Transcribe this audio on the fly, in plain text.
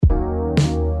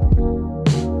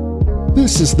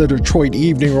This is the Detroit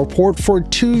Evening Report for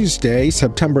Tuesday,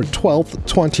 September 12th,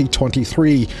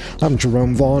 2023. I'm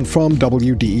Jerome Vaughn from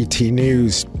WDET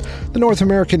News. The North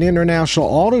American International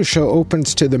Auto Show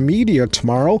opens to the media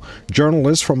tomorrow.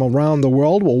 Journalists from around the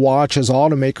world will watch as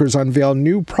automakers unveil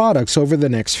new products over the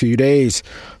next few days.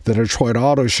 The Detroit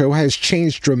Auto Show has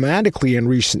changed dramatically in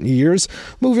recent years,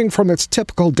 moving from its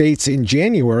typical dates in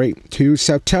January to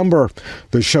September.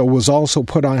 The show was also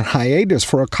put on hiatus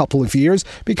for a couple of years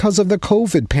because of the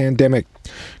COVID pandemic.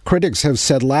 Critics have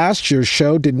said last year's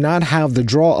show did not have the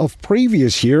draw of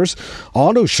previous years.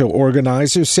 Auto show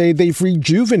organizers say they've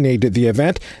rejuvenated the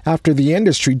event after the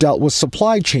industry dealt with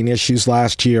supply chain issues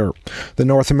last year. The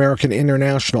North American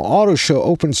International Auto Show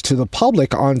opens to the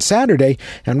public on Saturday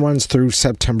and runs through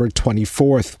September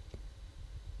 24th.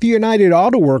 The United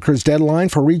Auto Workers deadline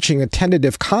for reaching a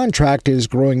tentative contract is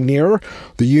growing nearer.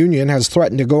 The union has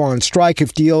threatened to go on strike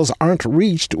if deals aren't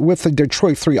reached with the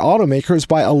Detroit 3 automakers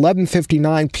by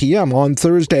 11:59 p.m. on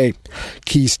Thursday.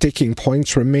 Key sticking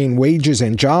points remain wages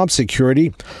and job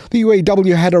security. The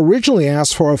UAW had originally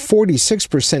asked for a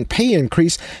 46% pay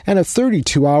increase and a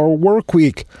 32-hour work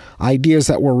week, ideas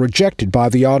that were rejected by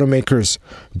the automakers.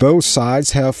 Both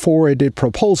sides have forwarded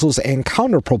proposals and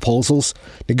counter-proposals.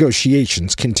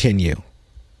 Negotiations continue.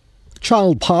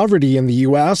 Child poverty in the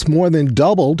U.S. more than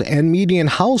doubled, and median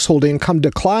household income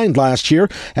declined last year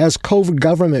as COVID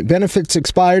government benefits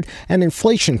expired and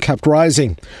inflation kept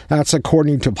rising. That's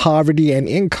according to poverty and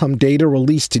income data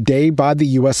released today by the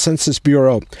U.S. Census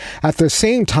Bureau. At the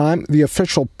same time, the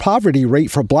official poverty rate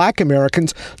for Black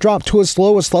Americans dropped to its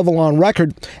lowest level on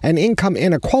record, and income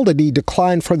inequality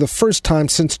declined for the first time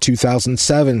since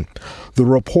 2007. The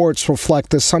reports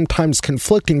reflect the sometimes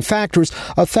conflicting factors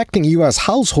affecting U.S.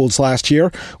 households last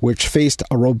year, which faced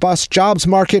a robust jobs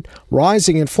market,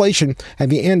 rising inflation,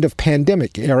 and the end of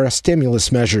pandemic-era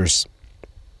stimulus measures.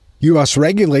 U.S.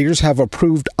 regulators have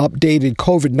approved updated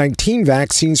COVID-19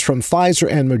 vaccines from Pfizer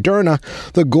and Moderna.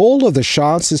 The goal of the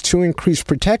shots is to increase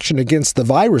protection against the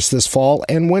virus this fall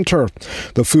and winter.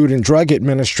 The Food and Drug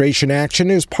Administration action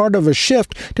is part of a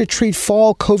shift to treat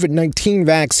fall COVID-19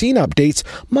 vaccine updates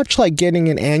much like getting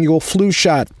an annual flu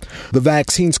shot. The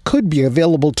vaccines could be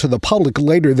available to the public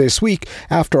later this week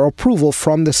after approval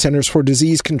from the Centers for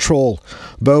Disease Control.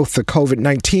 Both the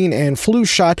COVID-19 and flu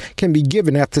shot can be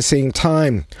given at the same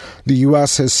time. The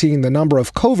U.S. has seen the number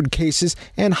of COVID cases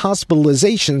and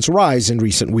hospitalizations rise in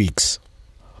recent weeks.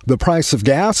 The price of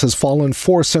gas has fallen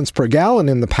 4 cents per gallon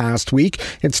in the past week.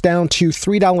 It's down to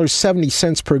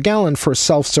 $3.70 per gallon for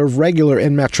self-serve regular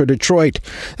in Metro Detroit.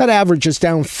 That average is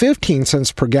down 15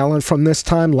 cents per gallon from this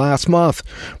time last month.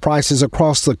 Prices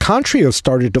across the country have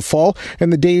started to fall in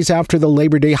the days after the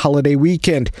Labor Day holiday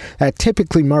weekend. That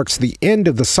typically marks the end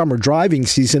of the summer driving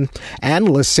season.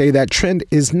 Analysts say that trend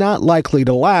is not likely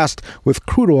to last, with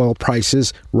crude oil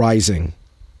prices rising.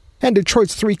 And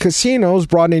Detroit's 3 casinos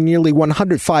brought in nearly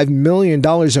 $105 million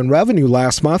in revenue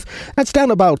last month. That's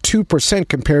down about 2%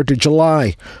 compared to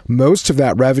July. Most of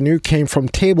that revenue came from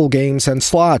table games and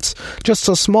slots. Just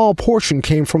a small portion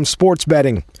came from sports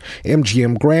betting.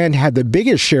 MGM Grand had the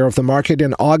biggest share of the market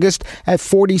in August at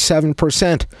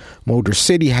 47%. Motor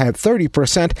City had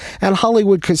 30%, and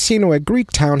Hollywood Casino at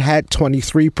Greektown had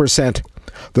 23%.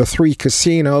 The 3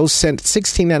 casinos sent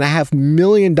 $16.5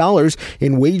 million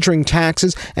in wagering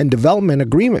taxes and development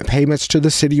agreement payments to the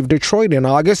city of Detroit in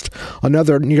August.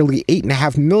 Another nearly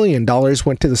 $8.5 million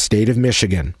went to the state of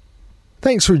Michigan.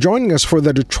 Thanks for joining us for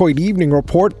the Detroit Evening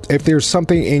Report. If there's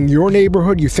something in your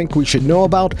neighborhood you think we should know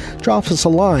about, drop us a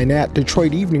line at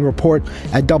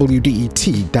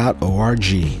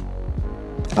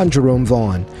DetroitEveningReport@WDET.org. I'm Jerome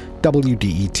Vaughn,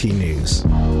 WDET News.